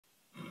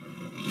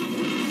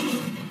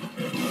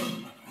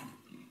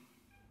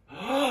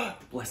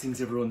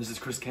Blessings everyone, this is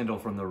Chris Kendall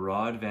from the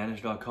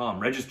rawadvantage.com,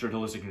 registered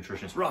holistic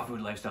nutritionist, raw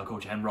food lifestyle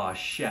coach, and raw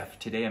chef.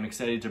 Today I'm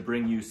excited to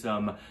bring you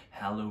some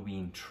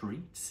Halloween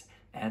treats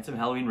and some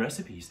Halloween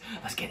recipes.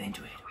 Let's get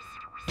into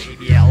it.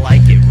 Baby, I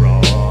like it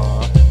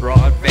raw.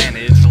 Raw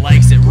Advantage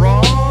likes it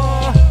raw.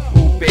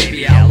 Ooh,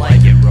 baby, I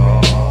like it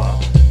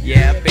raw.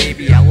 Yeah,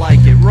 baby, I like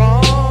it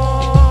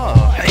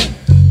raw. Hey.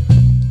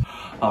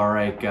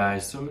 Alright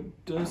guys, so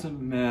it doesn't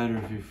matter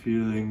if you're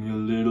feeling a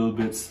little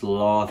bit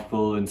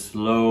slothful and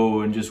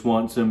slow and just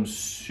want some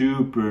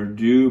super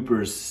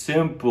duper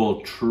simple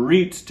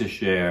treats to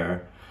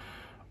share.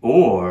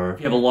 Or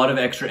if you have a lot of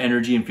extra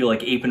energy and feel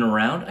like aping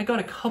around, I got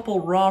a couple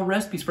raw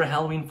recipes for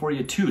Halloween for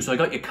you too. So I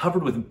got you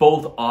covered with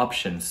both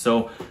options.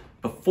 So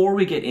before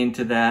we get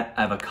into that,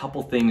 I have a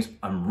couple things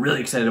I'm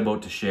really excited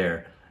about to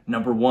share.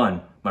 Number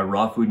one, my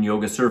raw food and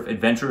yoga surf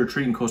adventure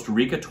retreat in Costa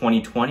Rica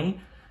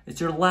 2020. It's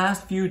your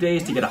last few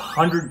days to get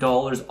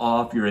 $100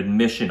 off your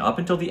admission up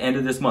until the end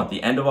of this month,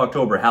 the end of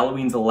October.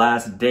 Halloween's the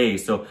last day,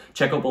 so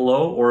check out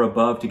below or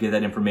above to get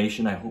that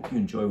information. I hope you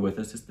enjoy with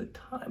us. It's the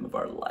time of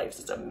our lives.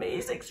 It's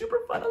amazing,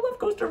 super fun. I love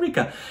Costa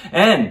Rica.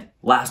 And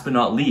last but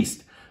not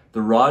least,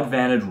 the Raw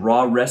Advantage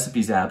Raw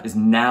Recipes app is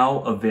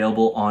now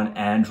available on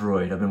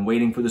Android. I've been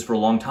waiting for this for a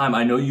long time.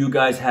 I know you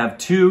guys have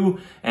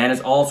too, and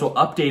it's also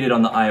updated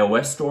on the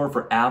iOS store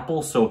for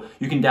Apple, so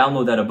you can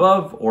download that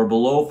above or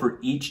below for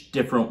each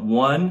different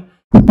one.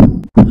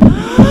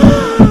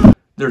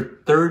 They're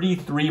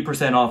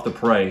 33% off the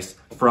price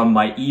from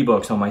my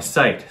ebooks on my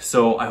site.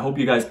 So I hope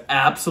you guys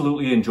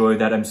absolutely enjoy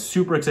that. I'm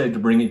super excited to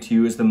bring it to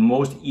you. It's the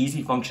most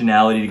easy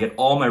functionality to get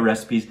all my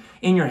recipes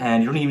in your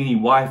hand. You don't even need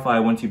Wi-Fi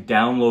once you've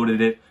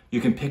downloaded it. You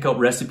can pick out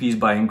recipes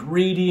by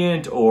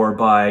ingredient or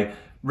by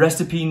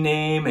recipe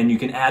name, and you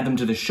can add them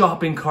to the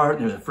shopping cart.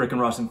 There's a frickin'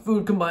 awesome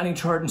food combining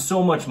chart and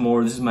so much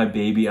more. This is my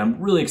baby.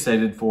 I'm really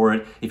excited for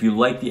it. If you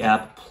like the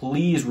app,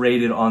 please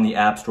rate it on the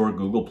App Store,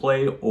 Google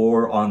Play,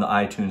 or on the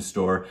iTunes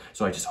Store.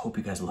 So I just hope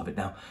you guys love it.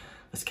 Now,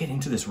 let's get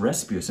into this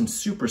recipe with some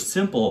super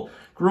simple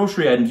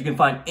grocery items you can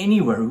find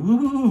anywhere.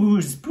 Ooh,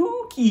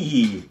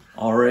 spooky.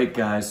 All right,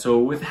 guys, so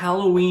with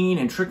Halloween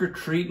and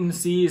trick-or-treating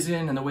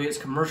season and the way it's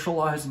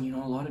commercialized and, you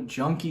know, a lot of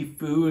junky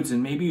foods,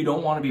 and maybe you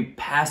don't want to be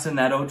passing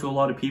that out to a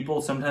lot of people,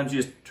 sometimes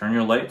you just turn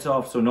your lights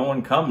off so no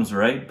one comes,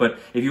 right? But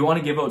if you want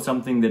to give out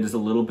something that is a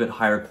little bit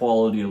higher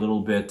quality, a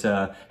little bit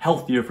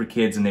healthier for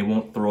kids, and they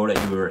won't throw it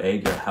at you or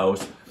egg your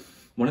house,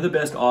 one of the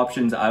best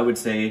options, I would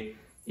say,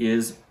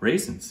 is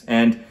raisins.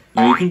 And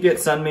you know, you can get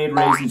sun-made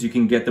raisins, you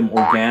can get them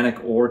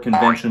organic or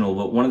conventional,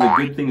 but one of the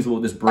good things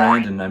about this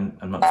brand, and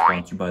I'm not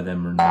sponsored by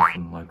them or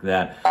nothing like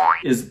that,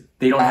 is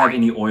they don't have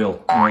any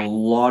oil. You know, a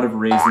lot of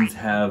raisins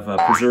have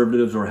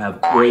preservatives or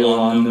have oil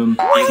on them.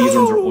 These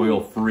ones are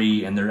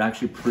oil-free, and they're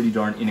actually pretty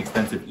darn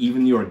inexpensive,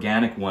 even the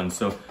organic ones.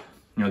 So,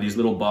 you know, these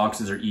little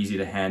boxes are easy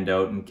to hand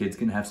out, and kids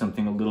can have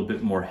something a little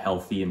bit more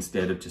healthy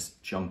instead of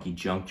just junky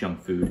junk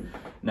food.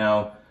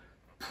 Now,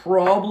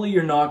 probably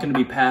you're not going to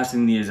be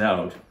passing these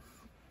out.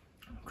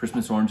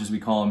 Christmas oranges, we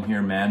call them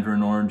here,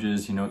 mandarin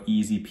oranges, you know,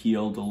 easy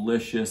peel,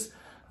 delicious.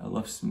 I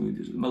love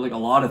smoothies, I like a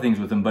lot of things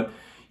with them, but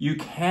you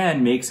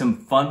can make some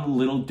fun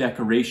little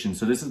decorations.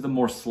 So this is the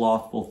more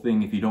slothful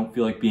thing. If you don't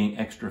feel like being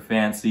extra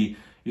fancy,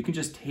 you can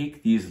just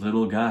take these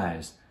little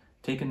guys,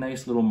 take a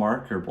nice little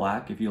marker,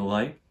 black if you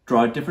like,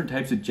 draw different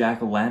types of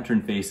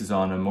jack-o'-lantern faces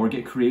on them, or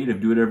get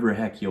creative, do whatever the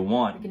heck you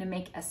want. We're gonna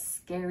make a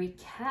scary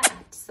cat,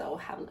 so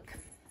have a look.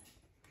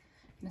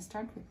 I'm gonna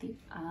start with the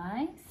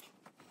eyes.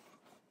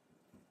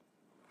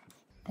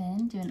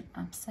 Then do an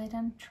upside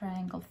down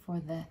triangle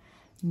for the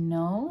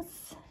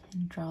nose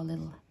and draw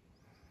little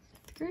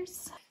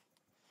whiskers.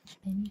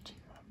 Then you do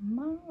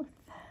a mouth.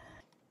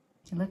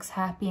 It looks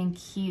happy and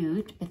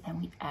cute, but then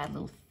we add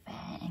little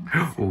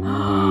fangs.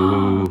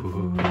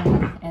 Ooh.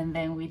 And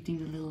then we do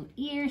little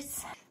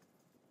ears.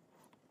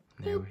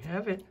 There we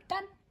have it.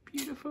 Done.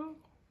 Beautiful.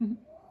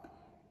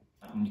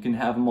 You can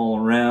have them all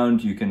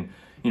around. You can,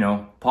 you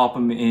know, pop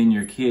them in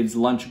your kids'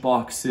 lunch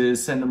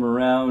boxes, send them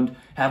around,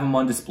 have them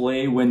on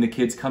display when the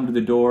kids come to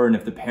the door. And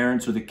if the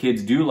parents or the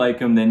kids do like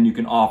them, then you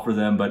can offer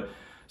them. But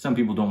some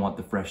people don't want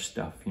the fresh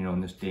stuff, you know,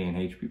 in this day and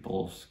age,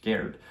 people are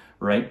scared,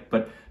 right?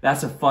 But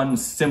that's a fun,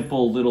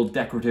 simple, little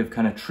decorative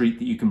kind of treat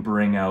that you can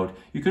bring out.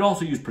 You could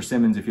also use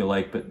persimmons if you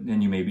like, but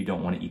then you maybe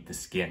don't want to eat the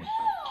skin.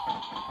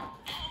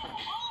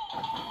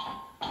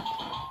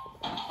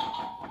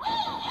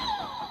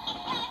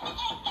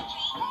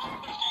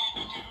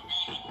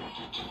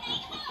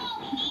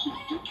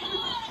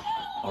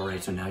 All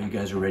right, so now you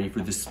guys are ready for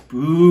the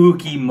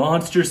spooky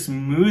monster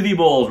smoothie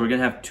bowls. We're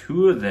gonna have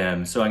 2 of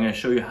them. So I'm gonna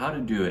show you how to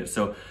do it.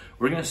 So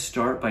we're gonna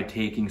start by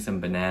taking some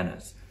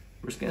bananas.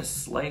 We're just gonna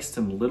slice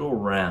some little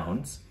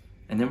rounds,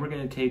 and then we're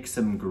gonna take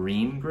some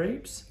green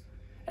grapes,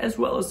 as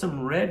well as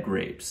some red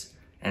grapes,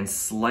 and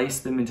slice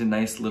them into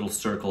nice little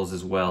circles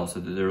as well. So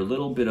that they're a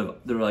little bit of,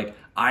 they're like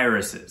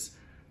irises.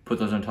 Put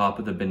those on top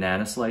of the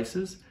banana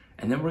slices,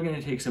 and then we're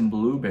gonna take some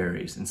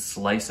blueberries and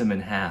slice them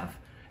in half,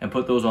 and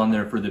put those on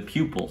there for the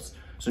pupils.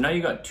 So now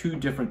you got 2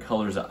 different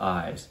colors of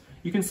eyes.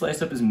 You can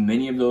slice up as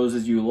many of those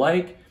as you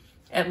like,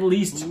 at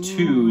least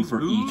 2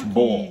 for each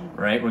bowl,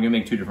 right? We're gonna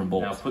make 2 different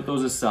bowls. Now put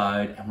those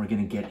aside and we're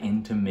gonna get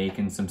into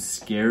making some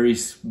scary,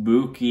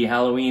 spooky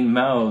Halloween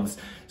mouths.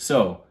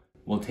 So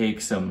we'll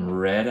take some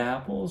red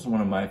apples.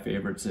 One of my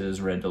favorites is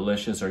Red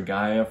Delicious or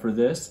Gaia for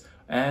this.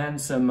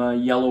 And some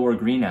yellow or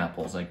green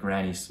apples like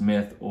Granny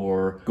Smith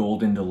or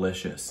Golden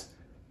Delicious.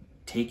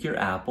 Take your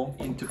apple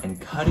and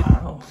cut it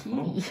out.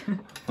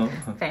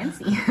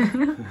 Fancy.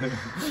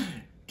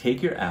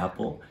 Take your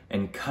apple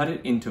and cut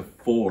it into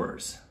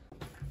 4s.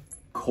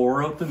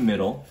 Core out the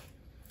middle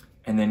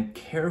and then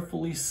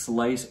carefully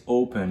slice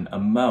open a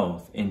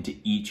mouth into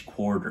each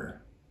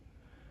quarter.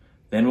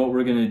 Then what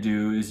we're gonna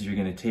do is you're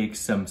gonna take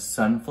some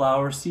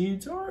sunflower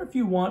seeds, or if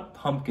you want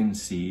pumpkin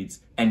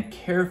seeds, and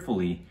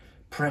carefully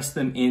press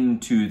them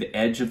into the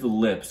edge of the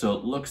lip so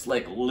it looks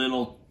like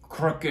little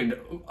crooked,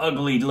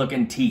 ugly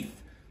looking teeth.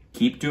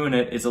 Keep doing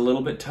it. It's a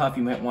little bit tough.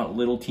 You might want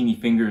little teeny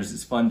fingers.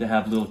 It's fun to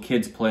have little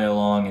kids play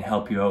along and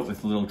help you out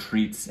with little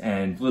treats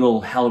and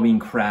little Halloween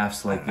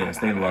crafts like this.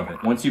 They love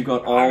it. Once you've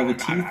got all the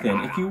teeth in,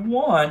 if you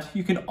want,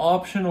 you can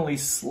optionally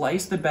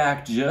slice the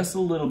back just a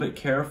little bit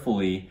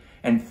carefully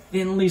and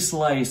thinly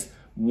slice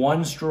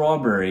 1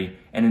 strawberry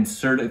and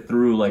insert it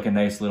through like a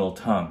nice little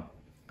tongue.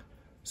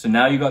 So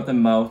now you got the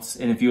mouths,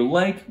 and if you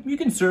like, you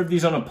can serve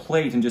these on a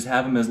plate and just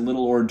have them as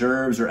little hors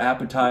d'oeuvres or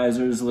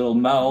appetizers, little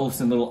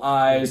mouths and little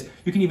eyes.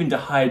 You can even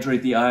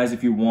dehydrate the eyes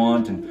if you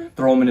want and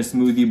throw them in a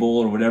smoothie bowl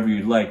or whatever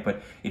you'd like.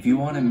 But if you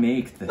want to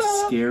make the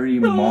scary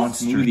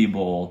monster smoothie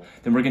bowl,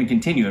 then we're going to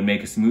continue and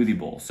make a smoothie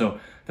bowl. So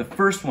the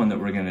first one that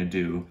we're going to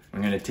do,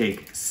 we're going to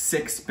take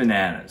 6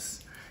 bananas.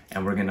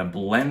 And we're gonna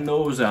blend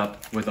those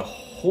up with a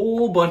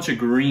whole bunch of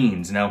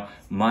greens. Now,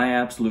 my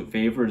absolute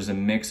favorite is a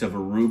mix of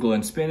arugula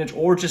and spinach,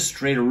 or just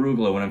straight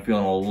arugula when I'm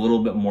feeling a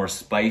little bit more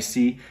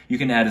spicy. You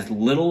can add as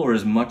little or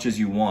as much as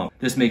you want.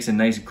 This makes a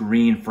nice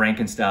green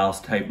Frankenstein's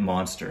type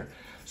monster.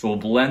 So we'll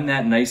blend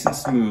that nice and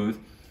smooth.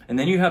 And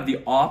then you have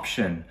the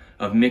option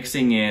of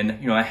mixing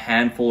in, a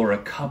handful or a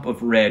cup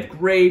of red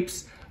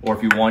grapes, or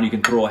if you want, you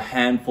can throw a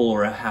handful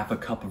or a half a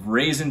cup of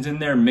raisins in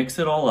there, mix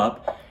it all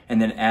up.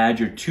 And then add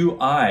your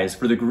 2 eyes.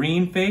 For the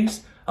green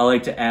face, I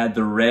like to add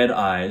the red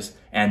eyes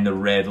and the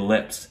red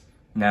lips.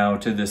 Now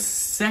to the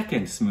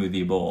second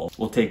smoothie bowl,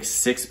 we'll take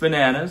 6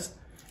 bananas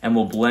and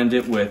we'll blend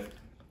it with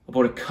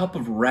about a cup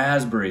of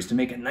raspberries to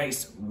make a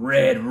nice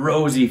red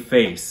rosy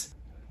face.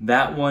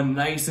 That one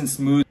nice and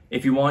smooth.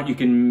 If you want, you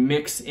can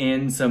mix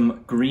in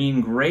some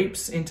green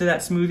grapes into that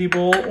smoothie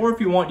bowl, or if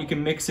you want, you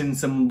can mix in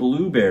some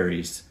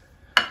blueberries.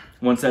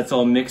 Once that's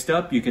all mixed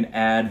up, you can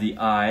add the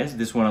eyes.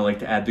 This one I like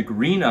to add the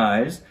green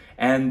eyes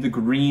and the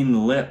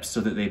green lips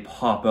so that they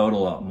pop out a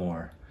lot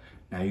more.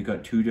 Now you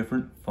got 2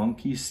 different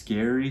funky,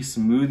 scary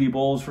smoothie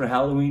bowls for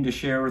Halloween to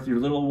share with your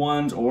little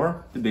ones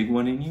or the big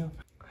one in you.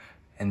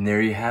 And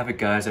there you have it,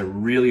 guys. I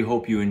really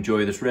hope you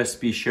enjoy this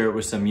recipe. Share it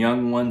with some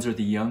young ones or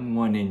the young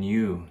one in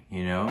you,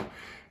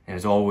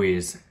 As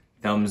always,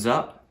 thumbs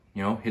up,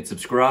 hit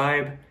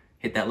subscribe.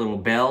 Hit that little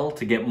bell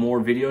to get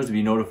more videos, to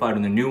be notified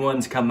when the new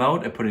ones come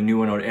out. I put a new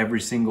one out every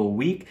single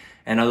week.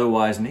 And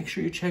otherwise, make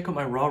sure you check out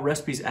my Raw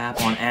Recipes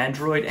app on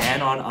Android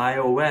and on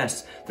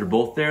iOS. They're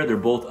both there, they're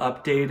both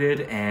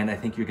updated, and I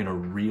think you're gonna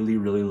really,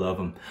 really love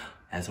them.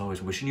 As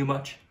always, wishing you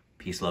much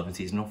peace, love, and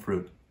seasonal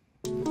fruit.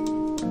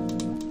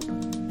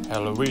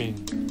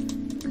 Halloween.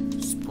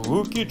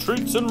 Spooky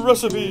treats and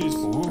recipes.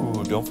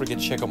 Ooh, don't forget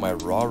to check out my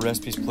Raw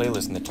Recipes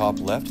playlist in the top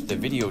left, the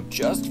video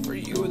just for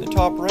you in the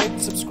top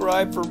right,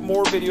 subscribe for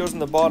more videos in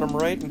the bottom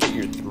right, and get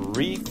your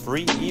 3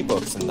 free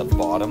ebooks in the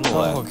bottom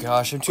left. Oh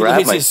gosh, I'm too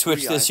lazy to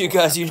switch this. You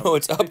guys,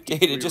 it's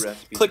updated. Just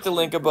click the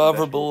link above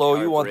or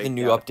below. You want the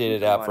new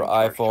updated app for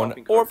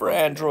iPhone or for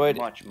Android.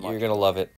 You're gonna love it.